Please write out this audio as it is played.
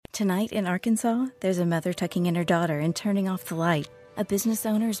Tonight in Arkansas, there's a mother tucking in her daughter and turning off the light. A business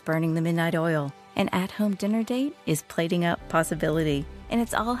owner's burning the midnight oil. An at-home dinner date is plating up possibility. And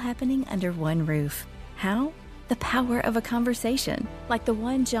it's all happening under one roof. How? The power of a conversation, like the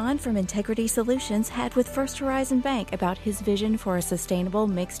one John from Integrity Solutions had with First Horizon Bank about his vision for a sustainable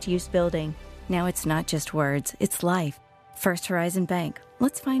mixed-use building. Now it's not just words, it's life. First Horizon Bank.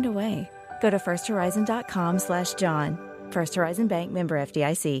 Let's find a way. Go to firsthorizon.com/John. First Horizon Bank, member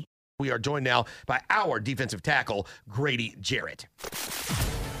FDIC. We are joined now by our defensive tackle, Grady Jarrett.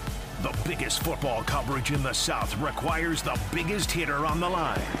 The biggest football coverage in the South requires the biggest hitter on the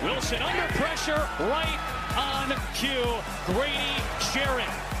line. Wilson under pressure, right on cue, Grady Jarrett.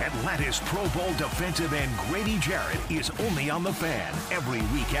 Atlanta's Pro Bowl defensive end Grady Jarrett is only on the Fan every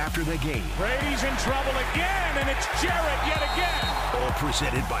week after the game. Brady's in trouble again, and it's Jarrett yet again. All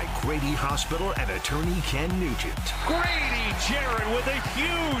presented by Grady Hospital and attorney Ken Nugent. Grady Jarrett with a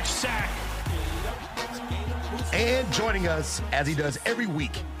huge sack. And joining us, as he does every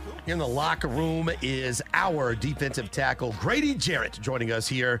week, in the locker room is our defensive tackle, Grady Jarrett, joining us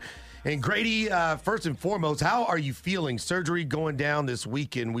here. And Grady, first and foremost, how are you feeling? Surgery going down this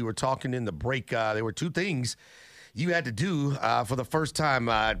weekend. We were talking in the break. There were two things you had to do for the first time.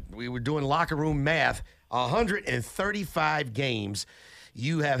 We were doing locker room math. 135 games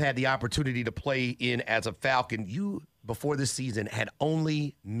you have had the opportunity to play in as a Falcon. You, before this season, had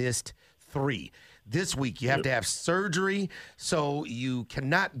only missed 3. This week, you have to have surgery, so you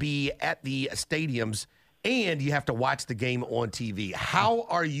cannot be at the stadiums, and you have to watch the game on TV. How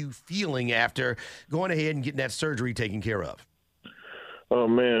are you feeling after going ahead and getting that surgery taken care of? Oh,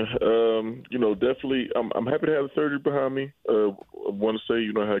 man, definitely I'm happy to have the surgery behind me. I want to say,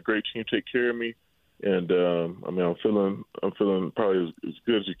 I had a great team take care of me. And, I'm feeling probably as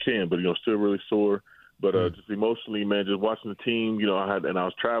good as you can, but, still really sore. But just emotionally, man, just watching the team, I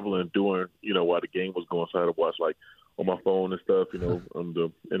was traveling during, while the game was going, so I had to watch, like, on my phone and stuff, on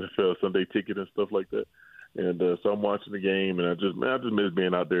the NFL Sunday ticket and stuff like that. And so I'm watching the game, and I just miss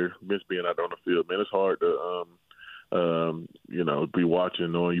being out there, on the field. Man, it's hard to, be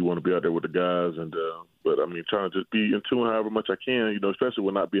watching, knowing you want to be out there with the guys. And but, trying to just be in tune however much I can, especially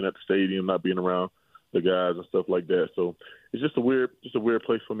with not being at the stadium, not being around the guys and stuff like that. So it's just a weird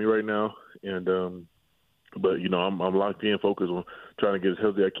place for me right now. And, but, I'm locked in, focused on trying to get as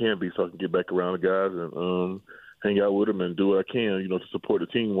healthy as I can be so I can get back around the guys and hang out with them and do what I can, to support the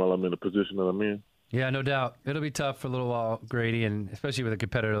team while I'm in the position that I'm in. Yeah, no doubt. It'll be tough for a little while, Grady, and especially with a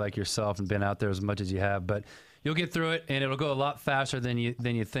competitor like yourself and been out there as much as you have. But you'll get through it, and it'll go a lot faster than you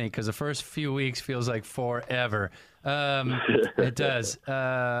think, because the first few weeks feels like forever. It does.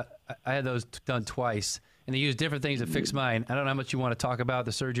 I had those done twice, and they use different things to fix mine. I don't know how much you want to talk about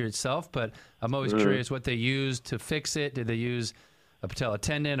the surgery itself, but I'm always curious what they used to fix it. Did they use a patella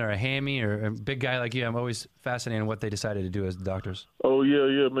tendon or a hammy, or a big guy like you? I'm always fascinated in what they decided to do as doctors. Oh,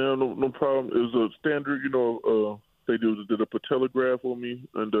 yeah, man, no problem. It was a standard, they did a patella graft on me,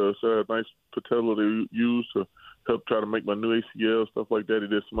 and so I had a nice patella they used to help try to make my new ACL, stuff like that. They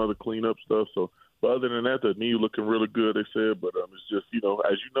did some other cleanup stuff. So, but other than that, the knee looking really good, they said. But it's just, as you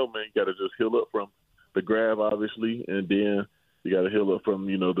know, man, you got to just heal up from the graft, obviously, and then you got to heal up from,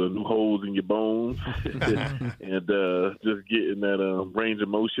 the new holes in your bones and just getting that range of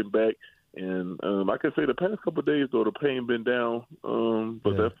motion back. And I can say the past couple of days, though, the pain been down.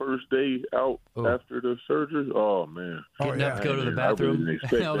 But that first day out after the surgery, oh, man. Getting up to go to the bathroom,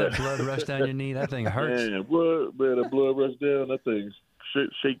 all that blood rush down your knee, that thing hurts. Man, the blood rush down, that thing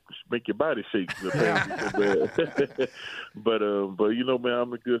shake, make your body shake. The pain be so bad. but man,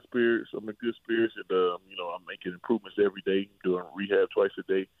 I'm in good spirits. And I'm making improvements every day, doing rehab twice a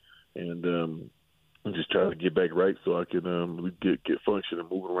day, and I'm just trying to get back right so I can get function and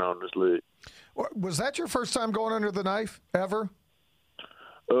moving around this leg. Was that your first time going under the knife ever?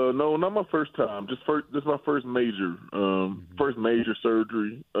 No, not my first time. This is my first major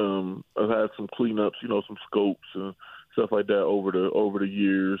surgery. I've had some cleanups, some scopes and stuff like that over the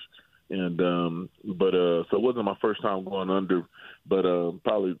years, and so it wasn't my first time going under, but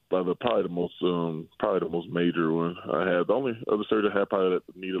probably the most major one I had. The only other surgery I had probably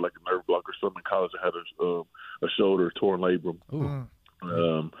that needed like a nerve block or something in college. I had a shoulder torn labrum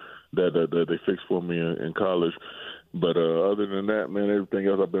that they fixed for me in college. But other than that, man, everything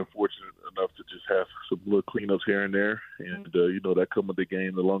else I've been fortunate enough to just have some little cleanups here and there, and that come with the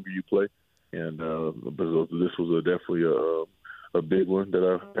game the longer you play. And but this was definitely a big one that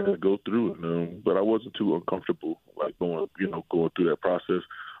I had to go through, but I wasn't too uncomfortable like going through that process.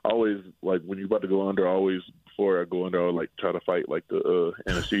 I always, like when you're about to go under, before before I go in there, I'll try to fight the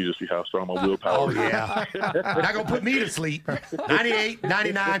anesthesia, see how strong my willpower is. Oh, yeah. Not going to put me to sleep. 98,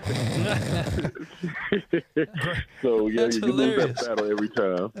 99. So, yeah, That's you lose that hilarious. battle every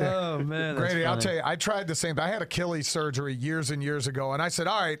time. Oh, man. That's Grady, I'll funny. tell you, I tried the same. I had Achilles surgery years and years ago, and I said,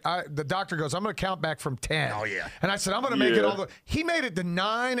 all right, the doctor goes, I'm going to count back from 10. Oh, yeah. And I said, I'm going to make it Yeah. all the. He made it to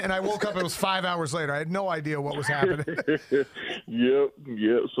 9, and I woke up, it was 5 hours later. I had no idea what was happening. Yep.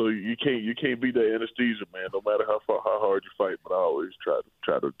 So you can't beat that anesthesia, man. No matter how hard you fight, but I always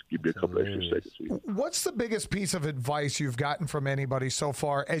try to give you a couple extra seconds. What's the biggest piece of advice you've gotten from anybody so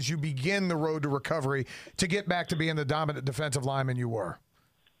far as you begin the road to recovery to get back to being the dominant defensive lineman you were?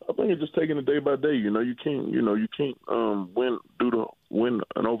 I think it's just taking it day by day. You can't win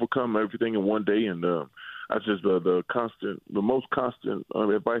and overcome everything in one day. And that's just the most constant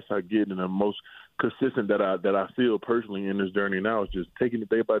advice I get, and the most consistent that I feel personally in this journey now is just taking it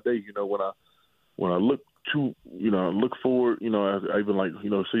day by day. When I look forward. I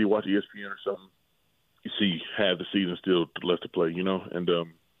even say you watch ESPN or something, you see half the season still left to play. And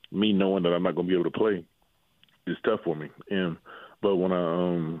me knowing that I'm not going to be able to play is tough for me. But when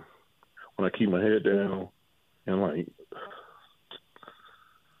I keep my head down and when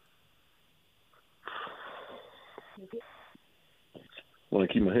I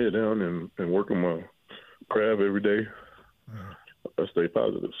keep my head down and work on my craft every day, I stay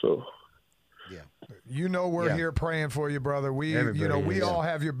positive. So. Yeah. We're here praying for you, brother. We all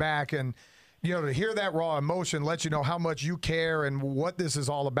have your back, and to hear that raw emotion lets you know how much you care and what this is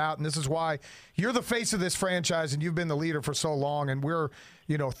all about. And this is why you're the face of this franchise, and you've been the leader for so long. And we're,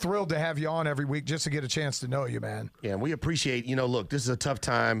 thrilled to have you on every week just to get a chance to know you, man. Yeah, and we appreciate, look, this is a tough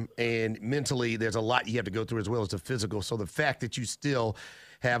time, and mentally there's a lot you have to go through as well as the physical. So the fact that you still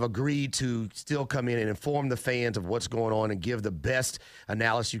have agreed to still come in and inform the fans of what's going on and give the best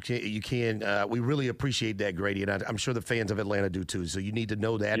analysis you can. We really appreciate that, Grady, and I'm sure the fans of Atlanta do too. So you need to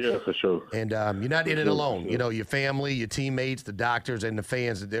know that. Yeah, for sure. And you're not in it alone. Your family, your teammates, the doctors, and the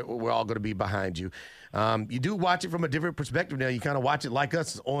fans, we're all going to be behind you. You do watch it from a different perspective now. You kind of watch it like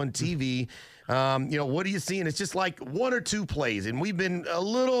us on TV. What are you seeing? It's just like one or two plays, and we've been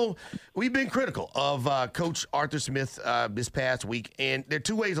critical of Coach Arthur Smith this past week, and there are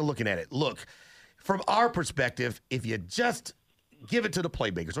two ways of looking at it. Look, from our perspective, if you just give it to the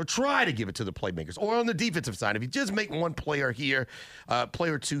playmakers or try to give it to the playmakers, or on the defensive side, if you just make one player here,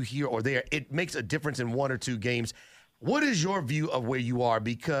 player or two here or there, it makes a difference in one or two games. What is your view of where you are?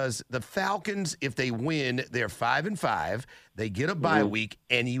 Because the Falcons, if they win, they're 5-5. They get a bye week,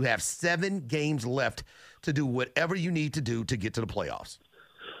 and you have 7 games left to do whatever you need to do to get to the playoffs.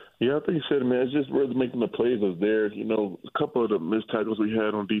 Yeah, I think you said, man, it's just really making the plays that's there. A couple of the missed tackles we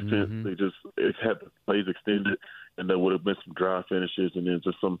had on defense, they had the plays extended, and there would have been some dry finishes, and then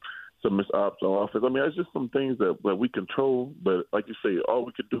just some missed ops on offense. I mean, it's just some things that we control. But like you say, all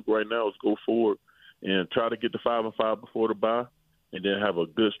we can do right now is go forward and try to get to 5-5 before the bye, and then have a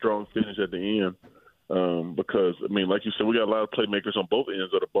good, strong finish at the end. Because, I mean, like you said, we got a lot of playmakers on both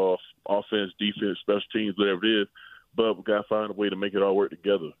ends of the ball, offense, defense, special teams, whatever it is. But we got to find a way to make it all work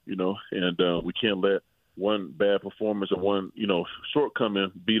together, and we can't let one bad performance or one,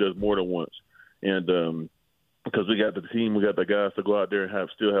 shortcoming beat us more than once. And because we got the team, we got the guys to go out there and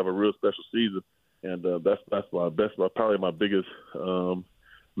still have a real special season. And that's probably my biggest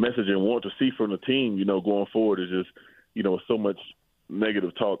message and want to see from the team, going forward is just, so much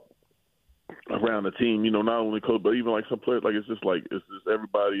negative talk around the team, not only coach, but even like some players, it's just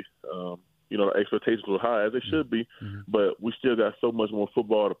everybody, the expectations were high as they should be, but we still got so much more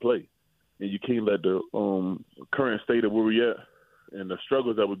football to play. And you can't let the current state of where we're at and the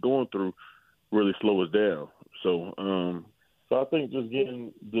struggles that we're going through really slow us down. So I think just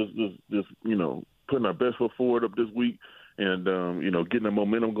getting this putting our best foot forward up this week and, getting the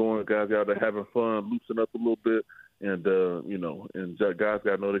momentum going, guys out there having fun, loosen up a little bit, and, and guys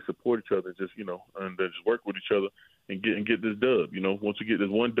got to know they support each other, just, and they just work with each other and get this dub. Once you get this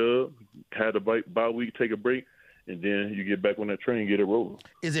one dub, have the bye week, take a break, and then you get back on that train, get it rolling.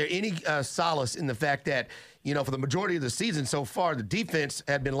 Is there any solace in the fact that, for the majority of the season so far, the defense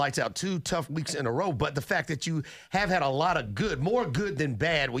had been lights out 2 tough weeks in a row, but the fact that you have had a lot of more good than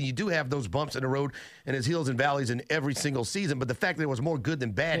bad, when you do have those bumps in the road and there's hills and valleys in every single season, but the fact that there was more good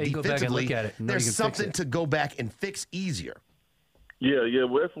than bad defensively, there's something to go back and fix easier. Yeah,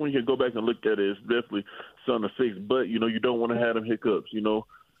 well, that's when you can go back and look at it. It's definitely something to fix, but, you don't want to have them hiccups,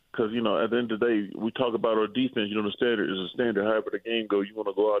 because, at the end of the day, we talk about our defense, the standard is a standard. However the game goes, you want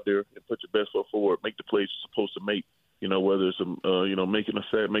to go out there and put your best foot forward, make the plays you're supposed to make, whether it's, making a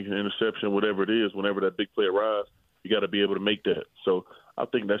sack, making an interception, whatever it is, whenever that big play arrives. You got to be able to make that. So I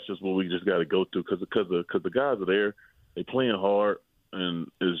think that's just what we just got to go through because the guys are there, they playing hard,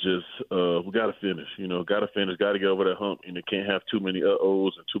 and it's just we got to finish. Got to finish, got to get over that hump, and it can't have too many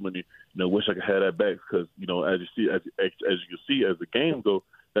uh-ohs and too many. Wish I could have that back because as you can see as the game go,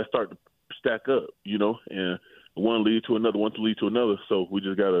 that start to stack up. And one lead to another, one to lead to another. So we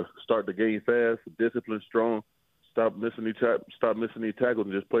just got to start the game fast, discipline strong, stop missing any tackles,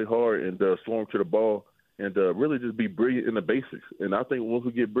 and just play hard and slow them to the ball. And really just be brilliant in the basics. And I think once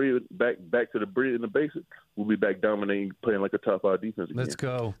we get brilliant back to the brilliant in the basics, we'll be back dominating, playing like a top-5 defense again. Let's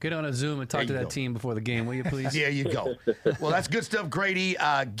go. Get on a Zoom and talk to that team before the game, will you, please? There you go. Well, that's good stuff, Grady.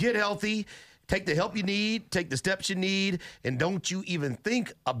 Get healthy. Take the help you need. Take the steps you need. And don't you even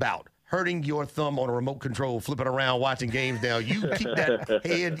think about hurting your thumb on a remote control, flipping around, watching games now. You keep that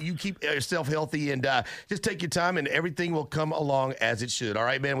head, you keep yourself healthy, and just take your time, and everything will come along as it should. All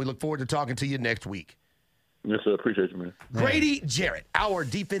right, man, we look forward to talking to you next week. Yes, sir. Appreciate you, man. Grady Jarrett, our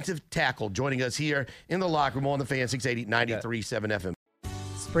defensive tackle, joining us here in the locker room on the Fan 680 93.7 FM.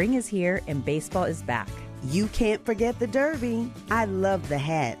 Spring is here and baseball is back. You can't forget the Derby. I love the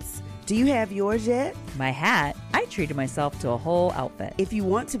hats. Do you have yours yet? My hat? I treated myself to a whole outfit. If you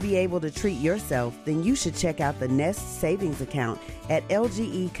want to be able to treat yourself, then you should check out the Nest Savings Account at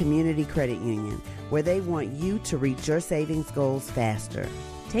LGE Community Credit Union, where they want you to reach your savings goals faster.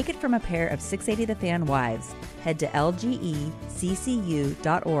 Take it from a pair of 680 The Fan wives. Head to lgeccu.org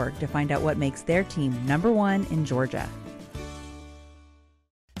to find out what makes their team #1 in Georgia.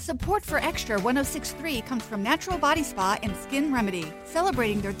 Support for Extra 106.3 comes from Natural Body Spa and Skin Remedy,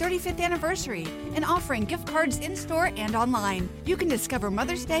 celebrating their 35th anniversary and offering gift cards in-store and online. You can discover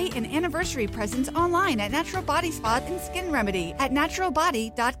Mother's Day and anniversary presents online at Natural Body Spa and Skin Remedy at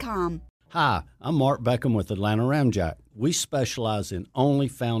naturalbody.com. Hi, I'm Mark Beckham with Atlanta Ramjack. We specialize in only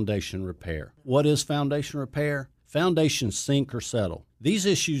foundation repair. What is foundation repair? Foundations sink or settle. These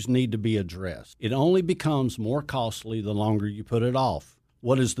issues need to be addressed. It only becomes more costly the longer you put it off.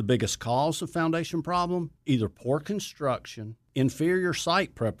 What is the biggest cause of foundation problem? Either poor construction, inferior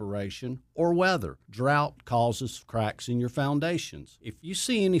site preparation, or weather. Drought causes cracks in your foundations. If you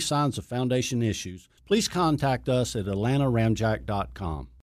see any signs of foundation issues, please contact us at atlantaramjack.com.